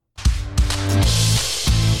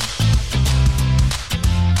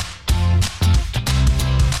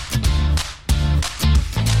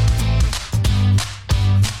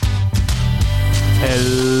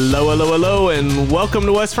and welcome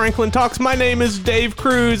to West Franklin Talks. My name is Dave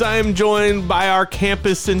Cruz. I am joined by our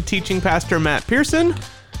campus and teaching pastor, Matt Pearson.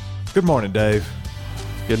 Good morning, Dave.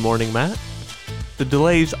 Good morning, Matt. The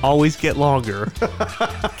delays always get longer.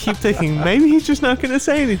 Keep thinking, maybe he's just not going to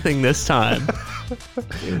say anything this time.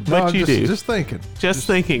 But you do. Just thinking. Just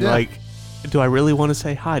thinking, yeah. like, do I really want to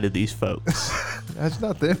say hi to these folks? That's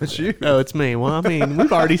not them, it's you. Oh, it's me. Well, I mean,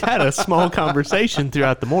 we've already had a small conversation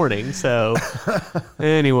throughout the morning, so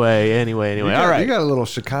anyway. All right. You got a little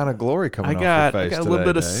Shekinah glory coming off your face I got a little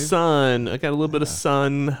bit of Dave. sun. I got a little bit of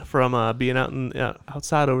sun from being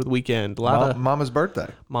outside over the weekend. A lot of Mama's birthday.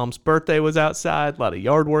 Mom's birthday was outside. A lot of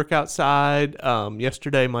yard work outside.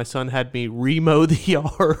 Yesterday, my son had me remow the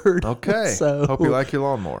yard. Okay. So hope you like your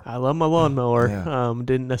lawnmower. I love my lawnmower. Yeah.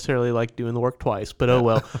 Didn't necessarily like doing the work twice, but oh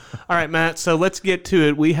well. All right, Matt. So let's get to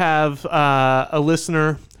it. We have a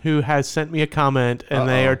listener who has sent me a comment, and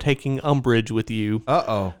they are taking umbrage with you.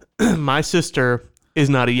 My sister is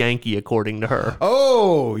not a Yankee, according to her.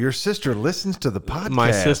 Oh, your sister listens to the podcast.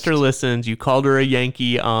 My sister listens. You called her a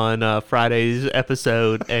Yankee on Friday's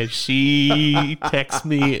episode, and she texted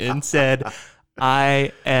me and said,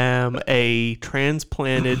 I am a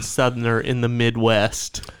transplanted Southerner in the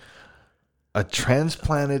Midwest. A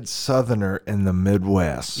transplanted Southerner in the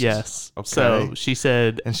Midwest. Yes. Okay. So she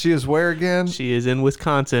said... And she is where again? She is in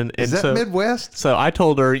Wisconsin. Is that Midwest? So I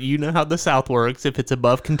told her, you know how the South works. If it's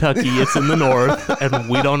above Kentucky, it's in the North. And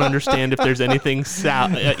we don't understand if there's anything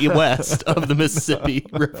west of the Mississippi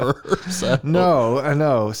River. So. No, I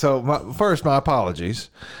know. So my apologies.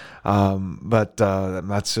 But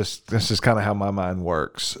that's just kind of how my mind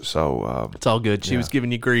works. So it's all good. She was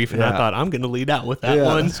giving you grief, and I thought I'm going to lead out with that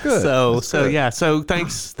one. That's good. So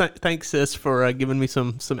thanks sis for giving me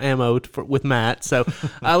some ammo with Matt. So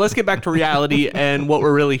let's get back to reality and what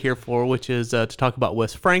we're really here for, which is to talk about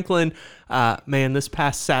West Franklin. Man, this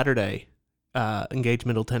past Saturday, Engage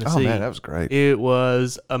Middle Tennessee. Oh man, that was great. It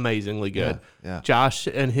was amazingly good. Yeah. Josh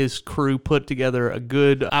and his crew put together a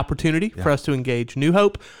good opportunity for us to engage New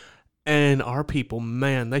Hope. And our people,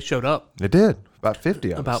 man, they showed up. They did. About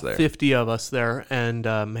 50 of us there. About 50 of us there. And,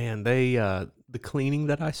 man, they the cleaning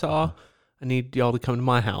that I saw, I need y'all to come to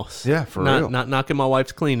my house. Yeah, for real. Not knocking my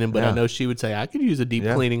wife's cleaning, but I know she would say, I could use a deep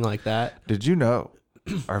cleaning like that. Did you know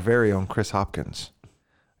our very own Chris Hopkins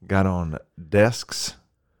got on desks,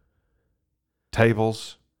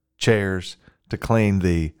 tables, chairs to clean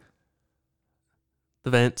the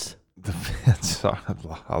vents. The vents. I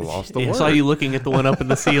lost the word. I saw you looking at the one up in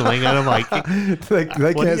the ceiling, and I'm like, they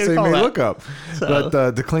can't see me look up. So,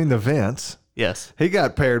 but to clean the vents, yes, he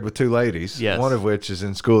got paired with two ladies. Yes. One of which is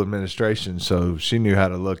in school administration, so she knew how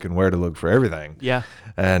to look and where to look for everything. Yeah.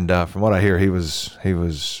 And from what I hear, he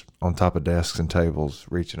was on top of desks and tables,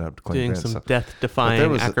 reaching up to clean doing vents. some death-defying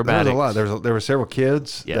acrobatics. There was a lot. There were several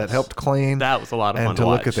kids that helped clean. That was a lot of fun and to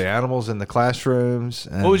look at the animals in the classrooms.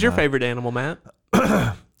 And, what was your favorite animal, Matt?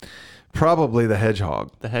 Probably the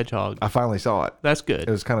hedgehog. The hedgehog. I finally saw it. That's good. It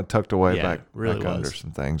was kind of tucked away back under was.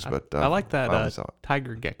 some things, but I like that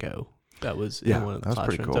tiger gecko. That was in one of the that was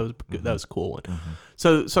classrooms. pretty cool. That was a cool one.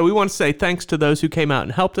 Mm-hmm. So we want to say thanks to those who came out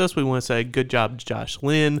and helped us. We want to say good job to Josh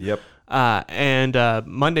Lynn. Yep. And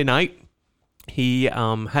Monday night, he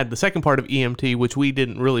had the second part of EMT, which we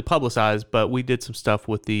didn't really publicize, but we did some stuff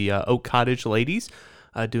with the Oak Cottage ladies,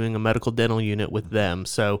 doing a medical dental unit with them.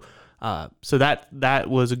 So that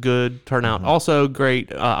was a good turnout. Mm-hmm. Also,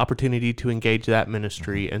 great opportunity to engage that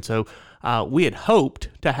ministry. Mm-hmm. And so we had hoped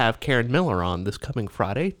to have Karen Miller on this coming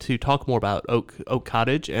Friday to talk more about Oak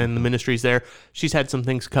Cottage and the ministries there. She's had some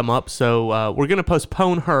things come up, so we're going to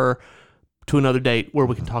postpone her to another date where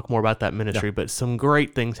we can talk more about that ministry. Yeah. But some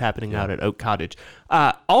great things happening out at Oak Cottage.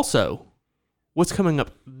 Also, what's coming up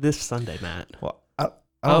this Sunday, Matt? Well, I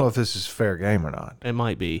don't know if this is fair game or not. It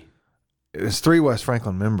might be. There's 3 West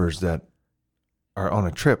Franklin members that are on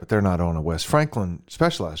a trip, but they're not on a West Franklin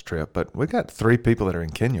specialized trip. But we got 3 people that are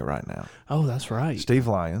in Kenya right now. Oh, that's right. Steve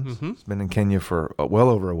Lyons has been in Kenya for well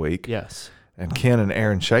over a week. Yes. And Ken and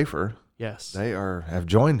Aaron Schaefer. Yes. They have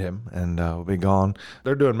joined him and will be gone.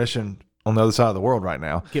 They're doing mission on the other side of the world right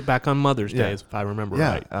now. Get back on Mother's Day, if I remember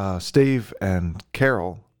right. Steve and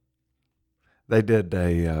Carol. They did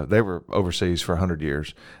they were overseas for 100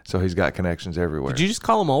 years, so he's got connections everywhere. Did you just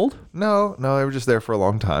call them old? No, they were just there for a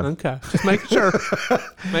long time. Okay, just making sure.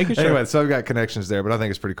 Anyway, so I've got connections there, but I think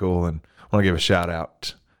it's pretty cool, and I want to give a shout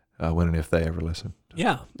out when and if they ever listen.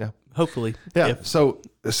 Yeah. Hopefully. Yeah. So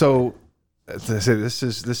this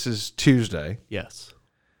is Tuesday. Yes.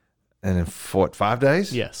 And in 5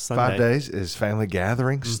 days? Yes, Sunday. 5 days is Family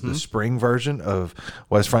Gatherings, the spring version of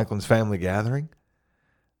West Franklin's Family Gathering.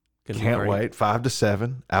 Can't wait. 5 to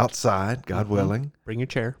 7 outside, God willing. Bring your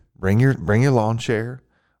chair. Bring your lawn chair.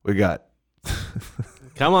 We got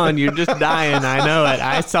Come on, you're just dying. I know it.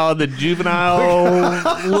 I saw the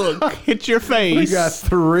juvenile look hit your face. we got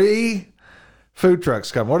 3 food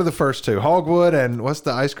trucks coming. What are the first 2? Hogwood and what's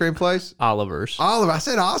the ice cream place? Oliver's. Oliver. I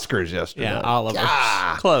said Oscars yesterday. Yeah, Oliver's.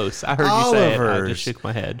 Ah, Close. I heard you say it. I Oliver's. just shook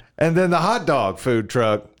my head. And then the hot dog food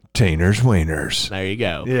truck, Teener's Wieners. There you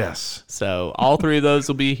go. Yes. So all 3 of those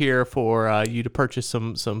will be here for you to purchase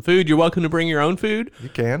some food. You're welcome to bring your own food. You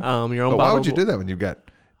can. Your own But why bottle would you do that when you've got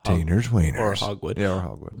Teener's Wieners? or Hogwood. Yeah, or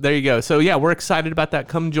Hogwood. There you go. So yeah, we're excited about that.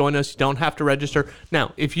 Come join us. You don't have to register.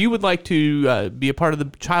 Now, if you would like to be a part of the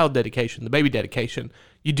child dedication, the baby dedication,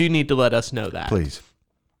 you do need to let us know that. Please.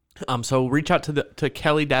 So reach out to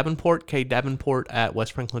Kelly Davenport,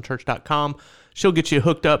 kdavenport@westfranklinchurch.com. She'll get you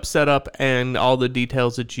hooked up, set up, and all the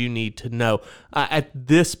details that you need to know. At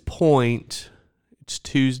this point, it's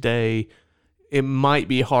Tuesday. It might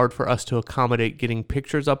be hard for us to accommodate getting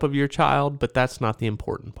pictures up of your child, but that's not the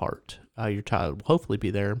important part. Your child will hopefully be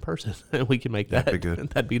there in person, and we can make that. That'd be good.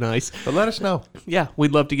 That'd be nice. But let us know. Yeah,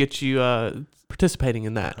 we'd love to get you participating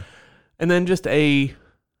in that. And then just a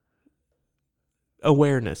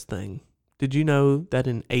awareness thing. Did you know that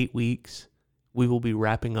in 8 weeks we will be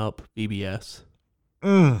wrapping up VBS?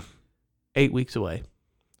 8 weeks away.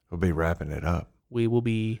 We'll be wrapping it up. We will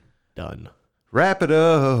be done. Wrap it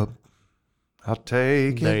up. I'll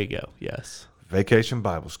take There it. you go. Yes. Vacation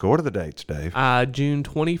Bible School. What are the dates, Dave? June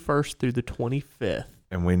 21st through the 25th.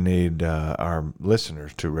 And we need our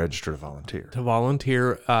listeners to register to volunteer. To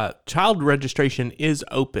volunteer. Child registration is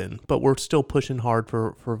open, but we're still pushing hard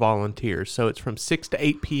for volunteers. So it's from 6 to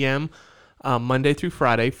 8 p.m. Monday through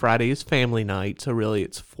Friday. Friday is family night. So really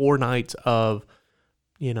it's 4 nights of,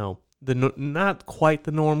 not quite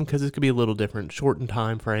the norm because it could be a little different, shortened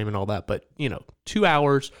time frame and all that. But, 2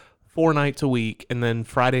 hours, 4 nights a week. And then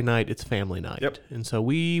Friday night, it's family night. Yep. And so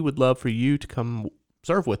we would love for you to come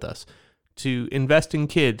serve with us, to invest in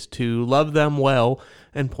kids, to love them well,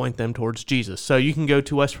 and point them towards Jesus. So you can go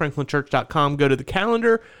to westfranklinchurch.com, go to the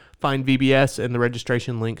calendar, find VBS, and the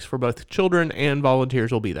registration links for both children and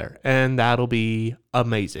volunteers will be there. And that'll be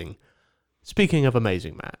amazing. Speaking of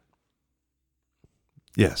amazing, Matt,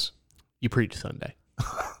 Yes. you preached Sunday.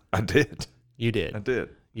 I did. You did. I did.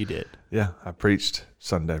 You did. Yeah, I preached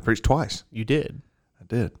Sunday. I preached twice. You did. I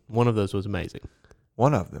did. One of those was amazing.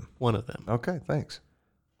 One of them. One of them. Okay, thanks.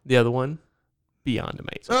 The other one, beyond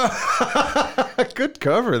amazing. Good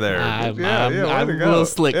cover there. I'm way a to go. little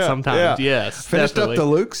slick Yeah, sometimes. yeah. Yes, Finished definitely. up the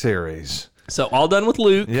Luke series. So all done with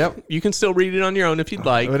Luke. Yep. You can still read it on your own if you'd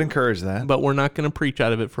like. I would encourage that. But we're not going to preach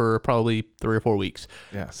out of it for probably 3 or 4 weeks.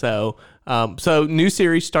 Yeah. So, new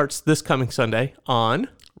series starts this coming Sunday on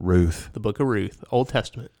Ruth. the Book of Ruth, Old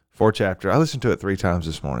Testament. 4 chapter. I listened to it 3 times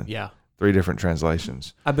this morning. Yeah, 3 different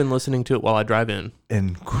translations. I've been listening to it while I drive in.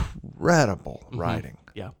 Incredible writing.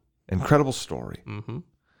 Yeah. Incredible story. Mm-hmm.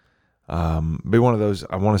 Be one of those.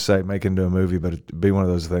 I want to say make it into a movie, but it'd be one of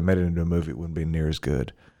those. If they made it into a movie, it wouldn't be near as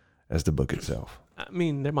good as the book itself. I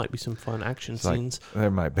mean, there might be some fun action scenes.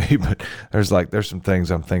 There might be, but there's some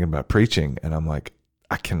things I'm thinking about preaching, and I'm like,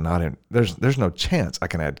 I cannot. There's no chance I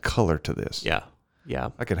can add color to this. Yeah. Yeah.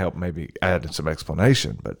 I could help maybe add some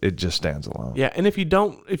explanation, but it just stands alone. Yeah. And if you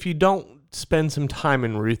don't spend some time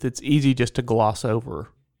in Ruth, it's easy just to gloss over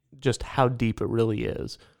just how deep it really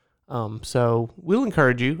is. So we'll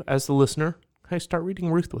encourage you as the listener, hey, start reading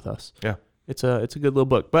Ruth with us. Yeah. It's a good little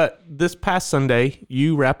book. But this past Sunday,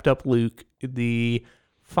 you wrapped up Luke, the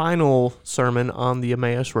final sermon on the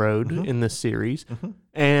Emmaus Road in this series. Mm-hmm.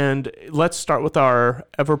 And let's start with our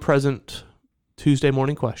ever-present Tuesday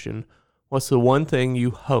morning question. What's the one thing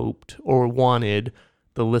you hoped or wanted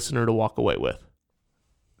the listener to walk away with?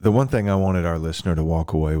 The one thing I wanted our listener to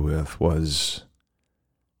walk away with was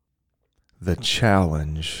the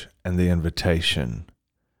challenge and the invitation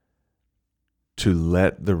to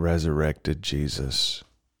let the resurrected Jesus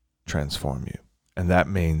transform you. And that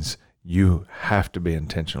means you have to be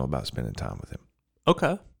intentional about spending time with him.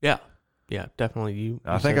 Okay. Yeah. Yeah, definitely.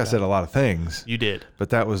 I think I said a lot of things, You did. but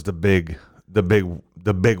that was the big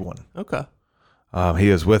one. Okay. He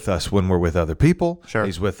is with us when we're with other people. Sure.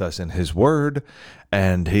 He's with us in his word,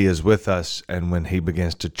 and he is with us. And when he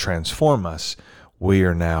begins to transform us, we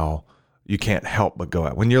are now, you can't help but go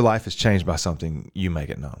out. When your life is changed by something, you make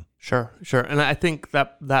it known. Sure. And I think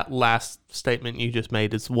that last statement you just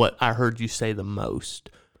made is what I heard you say the most.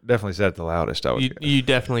 Definitely said it the loudest. You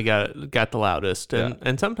definitely got the loudest, and Yeah.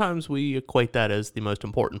 and sometimes we equate that as the most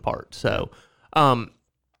important part. So,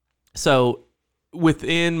 so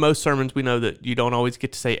within most sermons, we know that you don't always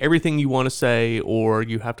get to say everything you want to say, or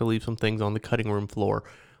you have to leave some things on the cutting room floor.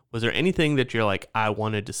 Was there anything that you're like, I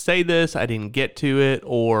wanted to say this, I didn't get to it,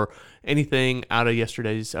 or anything out of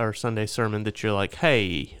yesterday's or Sunday's sermon that you're like,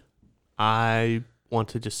 hey, I want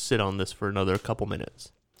to just sit on this for another couple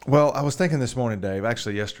minutes? Well, I was thinking this morning, Dave,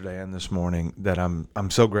 actually yesterday and this morning, that I'm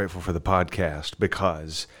so grateful for the podcast,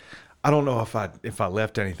 because I don't know if I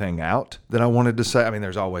left anything out that I wanted to say. I mean,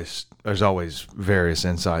 there's always various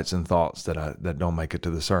insights and thoughts that don't make it to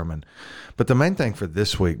the sermon. But the main thing for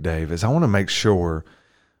this week, Dave, is I want to make sure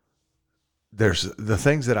there's the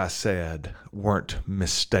things that I said weren't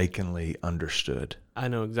mistakenly understood. I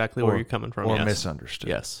know exactly where you're coming from. Or yes. misunderstood.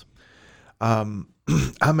 Yes.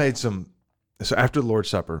 I made so after the Lord's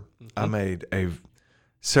Supper, I made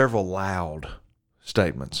several loud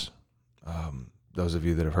statements. Those of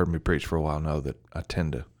you that have heard me preach for a while know that I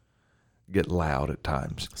tend to get loud at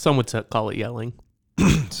times. Some would call it yelling.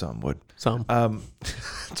 Some would. Some.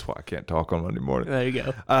 That's why I can't talk on Monday morning. There you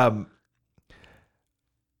go.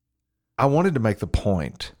 I wanted to make the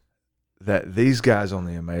point that these guys on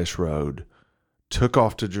the Emmaus Road took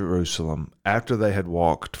off to Jerusalem after they had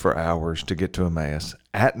walked for hours to get to Emmaus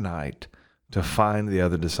at night to find the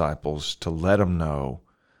other disciples, to let them know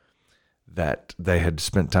that they had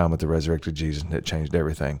spent time with the resurrected Jesus and it changed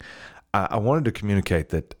everything. I wanted to communicate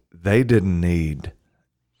that they didn't need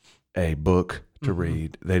a book to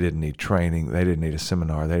read. They didn't need training. They didn't need a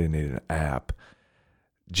seminar. They didn't need an app.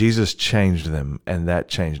 Jesus changed them, and that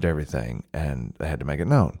changed everything, and they had to make it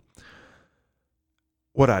known.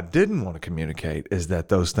 What I didn't want to communicate is that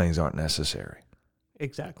those things aren't necessary.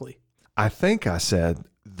 Exactly. I think I said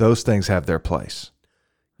those things have their place.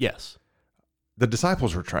 Yes. The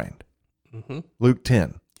disciples were trained. Mm-hmm. Luke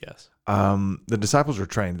 10. Yes. The disciples were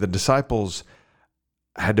trained. The disciples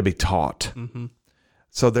had to be taught. Mm-hmm.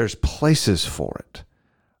 So there's places for it.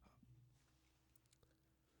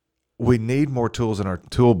 We need more tools in our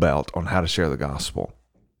tool belt on how to share the gospel.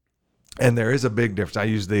 And there is a big difference. I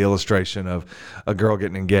used the illustration of a girl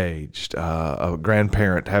getting engaged, a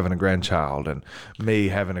grandparent having a grandchild, and me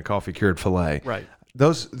having a coffee-cured filet. Right.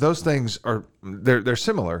 Those things are they're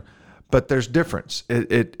similar, but there's difference.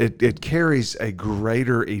 It carries a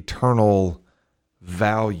greater eternal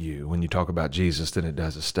value when you talk about Jesus than it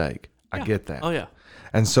does a steak. I get that. Oh, yeah.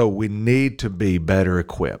 And so we need to be better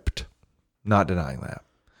equipped. Not denying that.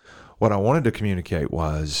 What I wanted to communicate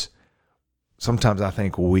was sometimes I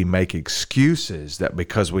think we make excuses that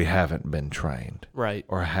because we haven't been trained, right,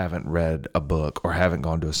 or haven't read a book or haven't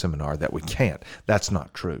gone to a seminar that we can't. That's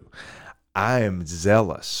not true. I am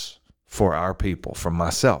zealous for our people, for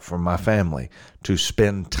myself, for my family, to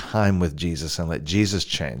spend time with Jesus and let Jesus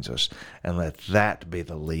change us and let that be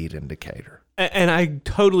the lead indicator. And I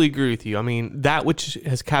totally agree with you. I mean, that which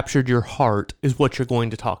has captured your heart is what you're going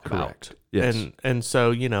to talk Correct. about. Yes. And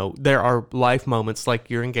so, there are life moments like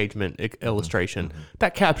your engagement illustration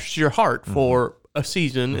that captures your heart for a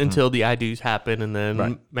season until the I do's happen, and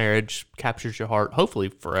then marriage captures your heart, hopefully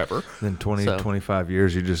forever. Then 25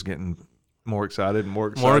 years, you're just getting more excited and more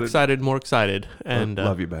excited. More excited. And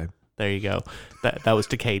love you, babe. There you go. That was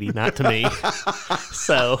to Katie, not to me.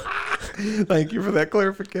 So thank you for that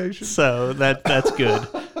clarification. So that's good.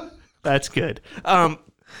 That's good.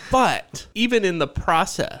 But even in the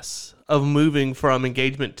process of moving from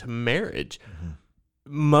engagement to marriage,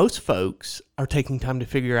 most folks are taking time to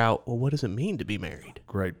figure out, well, what does it mean to be married?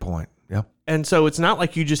 Great point. Yeah. And so it's not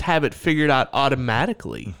like you just have it figured out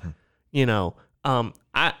automatically.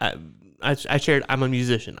 I shared I'm a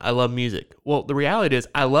musician. I love music. Well, the reality is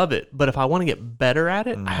I love it, but if I want to get better at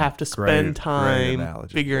it, I have to spend time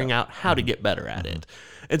figuring out how to get better at it.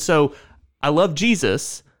 And so I love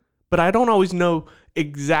Jesus, but I don't always know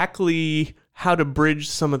exactly how to bridge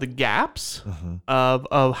some of the gaps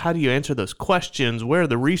of how do you answer those questions? Where are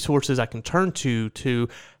the resources I can turn to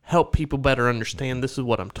help people better understand this is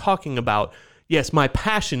what I'm talking about? Yes, my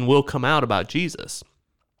passion will come out about Jesus,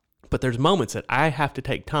 but there's moments that I have to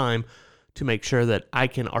take time to make sure that I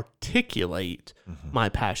can articulate my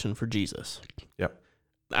passion for Jesus. Yep.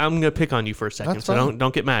 I'm going to pick on you for a second, That's so fine.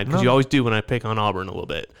 don't get mad, because you always do when I pick on Auburn a little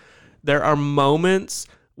bit. There are moments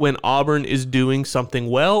when Auburn is doing something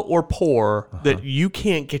well or poor that you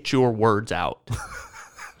can't get your words out.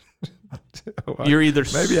 You're either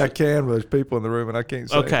maybe I can, but there's people in the room and I can't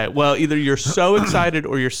say. Okay, well, either you're so excited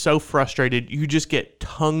or you're so frustrated, you just get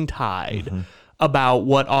tongue-tied about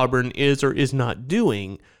what Auburn is or is not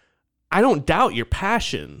doing. I don't doubt your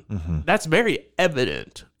passion. That's very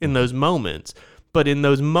evident in those moments. But in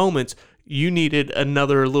those moments, you needed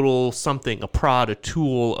another little something, a prod, a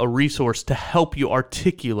tool, a resource to help you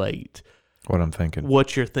articulate what I'm thinking,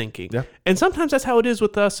 what you're thinking. Yeah. And sometimes that's how it is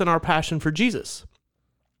with us and our passion for Jesus.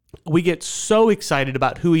 We get so excited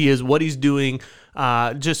about who he is, what he's doing,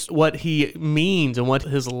 just what he means and what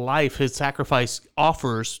his life, his sacrifice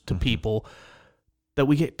offers to people, that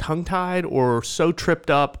we get tongue-tied or so tripped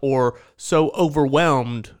up or so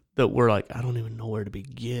overwhelmed that we're like, I don't even know where to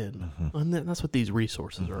begin. And that's what these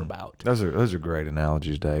resources are about. Those are great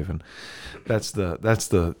analogies, Dave, and that's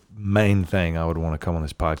the main thing I would want to come on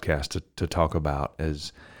this podcast to talk about.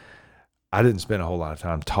 Is I didn't spend a whole lot of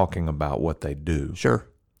time talking about what they do. Sure.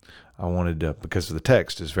 I wanted to, because the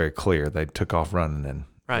text is very clear. They took off running, and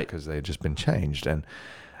right, because they had just been changed. And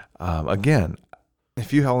again,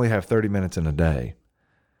 if you only have 30 minutes in a day,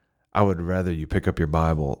 I would rather you pick up your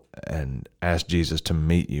Bible and ask Jesus to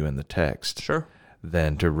meet you in the text, sure,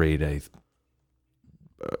 than to read a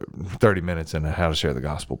 30 minutes in a How to Share the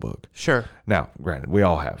Gospel book. Sure. Now, granted, we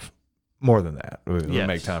all have more than that. We Yes.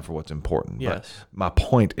 make time for what's important. Yes. But my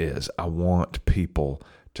point is, I want people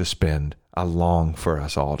to spend, I long for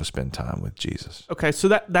us all to spend time with Jesus. Okay, so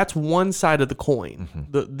that's one side of the coin,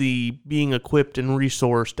 the being equipped and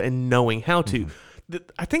resourced and knowing how to.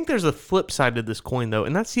 I think there's a flip side to this coin, though,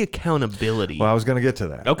 and that's the accountability. Well, I was going to get to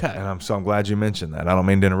that. Okay. And I'm glad you mentioned that. I don't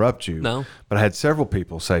mean to interrupt you. No. But I had several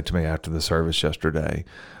people say to me after the service yesterday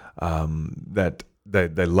that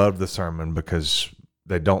they loved the sermon because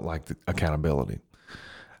they don't like the accountability.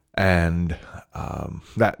 And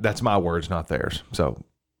that's my words, not theirs. So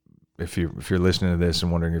if you're listening to this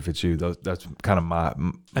and wondering if it's you, that's kind of my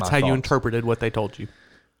That's how you interpreted what they told you.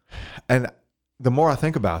 And the more I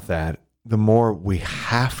think about that, the more we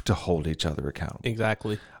have to hold each other accountable.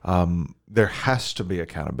 Exactly. There has to be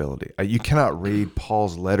accountability. You cannot read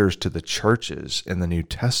Paul's letters to the churches in the New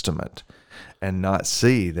Testament and not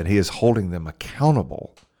see that he is holding them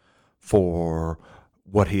accountable for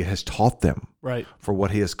what he has taught them, Right. for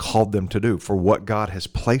what he has called them to do, for what God has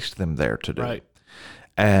placed them there to do. Right.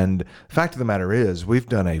 And the fact of the matter is, we've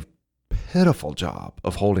done a pitiful job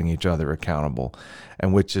of holding each other accountable,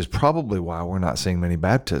 and which is probably why we're not seeing many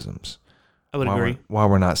baptisms. I would agree. Why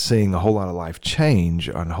we're not seeing a whole lot of life change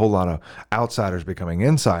and a whole lot of outsiders becoming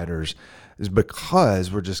insiders is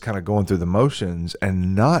because we're just kind of going through the motions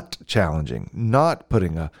and not challenging, not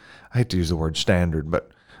putting I hate to use the word standard,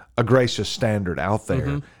 but a gracious standard out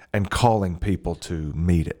there and calling people to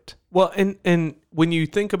meet it. Well, and when you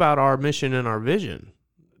think about our mission and our vision,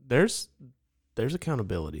 there's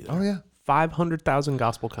accountability there. Oh, yeah. 500,000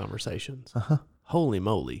 gospel conversations. Holy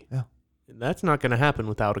moly. Yeah. That's not going to happen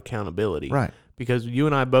without accountability. Right. Because you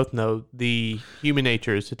and I both know the human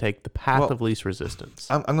nature is to take the path of least resistance.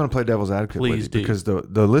 I'm going to play devil's advocate Please with you do. because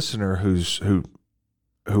the listener who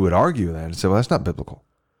would argue that and say, well, that's not biblical.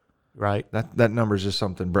 Right. That number is just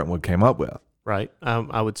something Brentwood came up with. Right.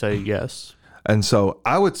 I would say yes. And so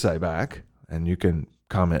I would say back, and you can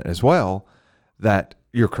comment as well, that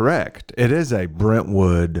you're correct. It is a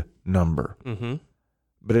Brentwood number. Mm-hmm.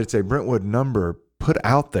 But it's a Brentwood number put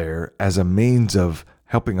out there as a means of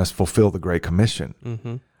helping us fulfill the Great Commission.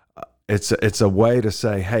 Mm-hmm. It's a way to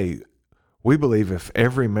say, hey, we believe if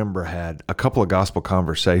every member had a couple of gospel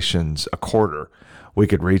conversations a quarter, we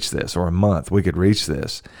could reach this, or a month, we could reach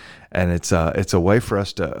this. And it's a way for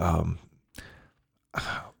us to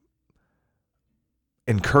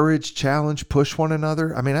encourage, challenge, push one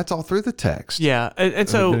another. I mean, that's all through the text. Yeah. And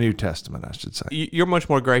so the New Testament, I should say. You're much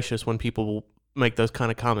more gracious when people make those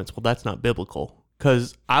kind of comments. Well, that's not biblical.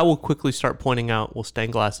 Because I will quickly start pointing out, well,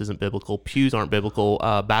 stained glass isn't biblical, pews aren't biblical,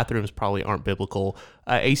 bathrooms probably aren't biblical,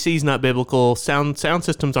 AC's not biblical, sound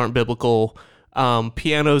systems aren't biblical,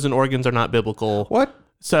 pianos and organs are not biblical. What?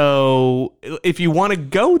 So if you want to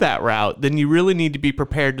go that route, then you really need to be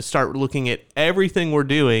prepared to start looking at everything we're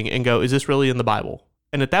doing and go, is this really in the Bible?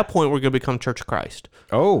 And at that point, we're going to become Church of Christ.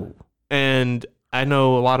 Oh. And I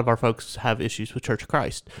know a lot of our folks have issues with Church of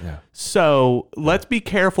Christ. Yeah. So let's be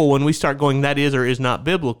careful when we start going, that is or is not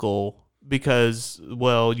biblical, because,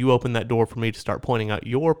 well, you open that door for me to start pointing out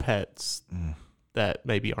your pets that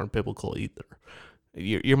maybe aren't biblical either.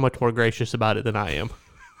 You're much more gracious about it than I am.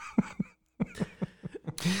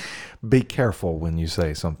 Be careful when you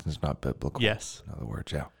say something's not biblical. Yes. In other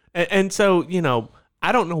words, yeah. And so,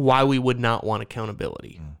 I don't know why we would not want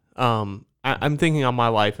accountability. I'm thinking on my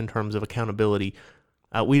life in terms of accountability.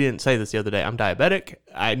 We didn't say this the other day. I'm diabetic.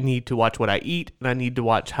 I need to watch what I eat, and I need to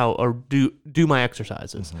watch how or do my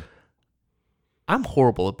exercises. Mm-hmm. I'm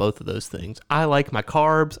horrible at both of those things. I like my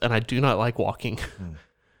carbs, and I do not like walking.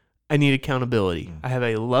 I need accountability. I have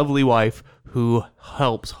a lovely wife who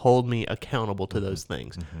helps hold me accountable to those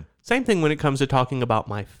things. Same thing when it comes to talking about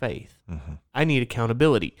my faith. I need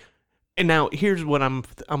accountability. And now here's what I'm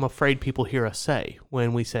afraid people hear us say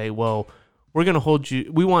when we say, well, we're going to hold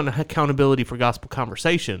you, we want accountability for gospel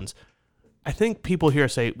conversations. I think people hear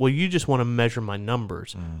us say, well, you just want to measure my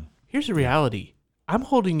numbers. Here's the reality. I'm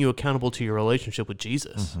holding you accountable to your relationship with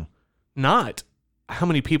Jesus, not how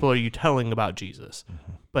many people are you telling about Jesus,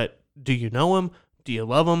 but do you know him? Do you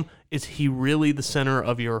love him? Is he really the center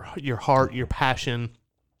of your heart, your passion?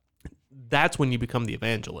 That's when you become the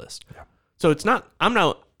evangelist. Yeah. So it's not,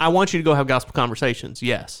 I want you to go have gospel conversations.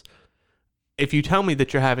 Yes. If you tell me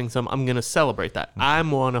that you're having some, I'm going to celebrate that. I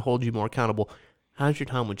want to hold you more accountable. How's your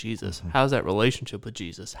time with Jesus? How's that relationship with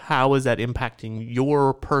Jesus? How is that impacting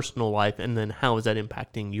your personal life? And then how is that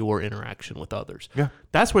impacting your interaction with others? Yeah.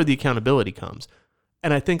 That's where the accountability comes.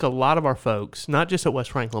 And I think a lot of our folks, not just at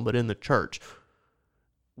West Franklin, but in the church,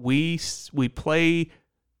 we play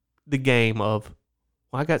the game of,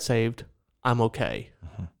 well, I got saved, I'm okay.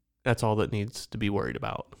 That's all that needs to be worried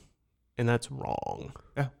about. And that's wrong.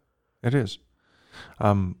 Yeah, it is.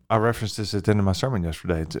 I referenced this at the end of my sermon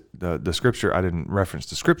yesterday. It's the scripture, I didn't reference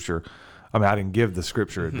the scripture. I mean, I didn't give the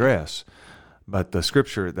scripture address, but the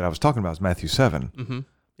scripture that I was talking about is Matthew 7.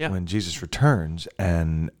 Yeah. When Jesus returns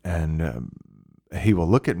and he will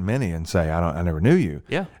look at many and say, I never knew you.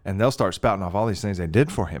 Yeah. And they'll start spouting off all these things they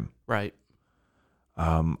did for him. Right.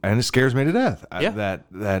 And it scares me to death Yeah.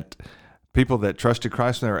 that people that trusted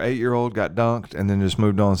Christ when they were 8-year-old got dunked and then just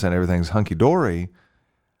moved on and said everything's hunky-dory.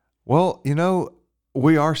 Well,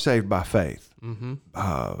 we are saved by faith,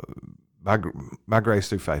 by grace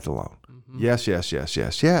through faith alone. Yes, yes, yes,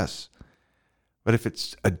 yes, yes. But if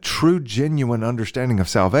it's a true, genuine understanding of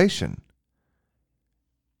salvation,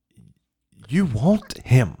 you want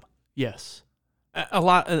him. Yes. A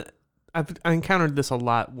lot. I encountered this a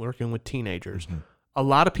lot working with teenagers. A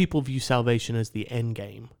lot of people view salvation as the end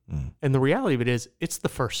game. And the reality of it is, it's the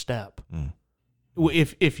first step.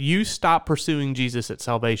 If you stop pursuing Jesus at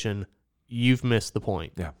salvation, you've missed the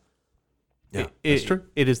point. Yeah. Yeah, that's true.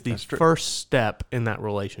 It is the first step in that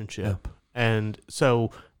relationship. Yeah. And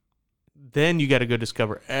so then you got to go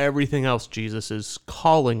discover everything else Jesus is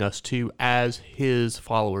calling us to as his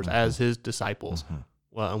followers, as his disciples.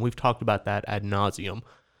 Well, and we've talked about that ad nauseum.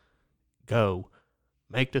 Go,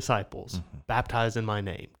 make disciples, baptize in my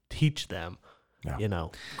name, teach them,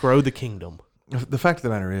 grow the kingdom. The fact of the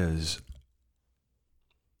matter is,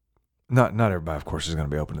 not everybody, of course, is going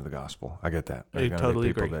to be open to the gospel. I get that. I totally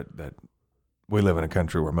agree. That we live in a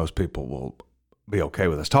country where most people will be okay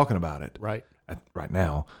with us talking about it right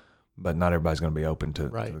now, but not everybody's going to be open to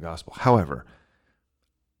the gospel. However,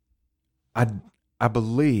 I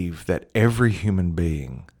believe that every human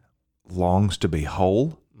being longs to be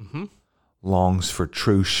whole, longs for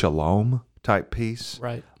true shalom type peace,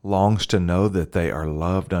 longs to know that they are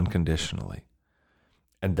loved unconditionally.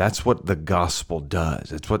 And that's what the gospel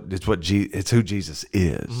does. It's who Jesus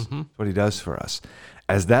is. It's what he does for us.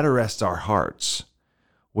 As that arrests our hearts,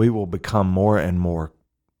 we will become more and more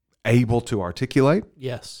able to articulate.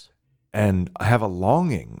 Yes. And have a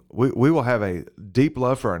longing. We will have a deep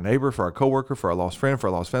love for our neighbor, for our coworker, for our lost friend, for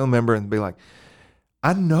our lost family member, and be like,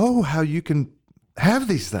 I know how you can have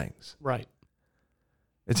these things. Right.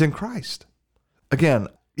 It's in Christ. Again,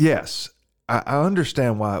 yes, I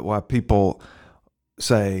understand why people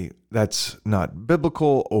say that's not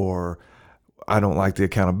biblical, or I don't like the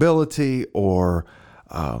accountability, or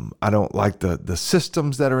I don't like the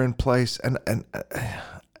systems that are in place. And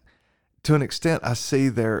to an extent, I see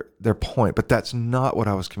their point, but that's not what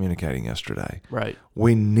I was communicating yesterday. Right.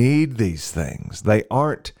 We need these things. They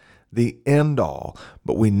aren't the end all,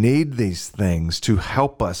 but we need these things to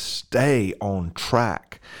help us stay on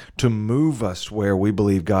track, to move us where we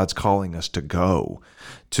believe God's calling us to go,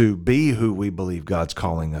 to be who we believe God's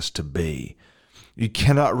calling us to be. You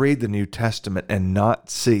cannot read the New Testament and not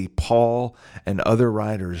see Paul and other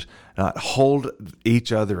writers not hold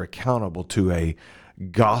each other accountable to a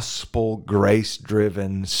gospel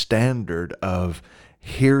grace-driven standard of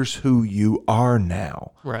here's who you are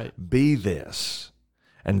now. Right. Be this.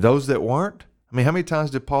 And those that weren't, I mean, how many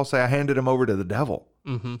times did Paul say, I handed him over to the devil?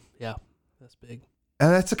 Yeah, that's big.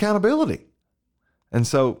 And that's accountability. And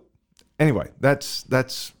so, anyway, that's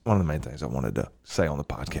one of the main things I wanted to say on the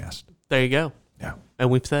podcast. There you go. Yeah.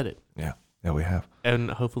 And we've said it. Yeah, we have.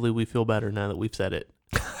 And hopefully we feel better now that we've said it.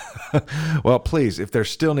 Well, please, if there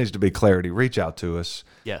still needs to be clarity, reach out to us.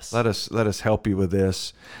 Yes. Let us help you with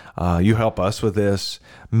this. You help us with this.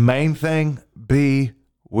 Main thing, be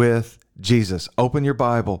with Jesus. Open your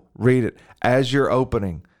Bible, read it. As you're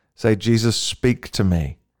opening, say, Jesus, speak to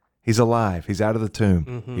me. He's alive. He's out of the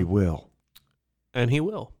tomb. He will. And he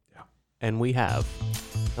will. Yeah. And we have.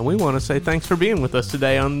 And we want to say thanks for being with us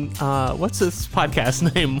today on, what's this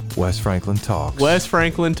podcast name? Wes Franklin Talks. Wes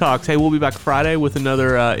Franklin Talks. Hey, we'll be back Friday with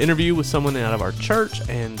another interview with someone out of our church,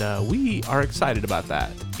 and we are excited about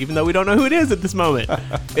that, even though we don't know who it is at this moment.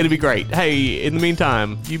 It'll be great. Hey, in the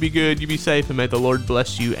meantime, you be good, you be safe, and may the Lord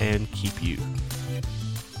bless you and keep you.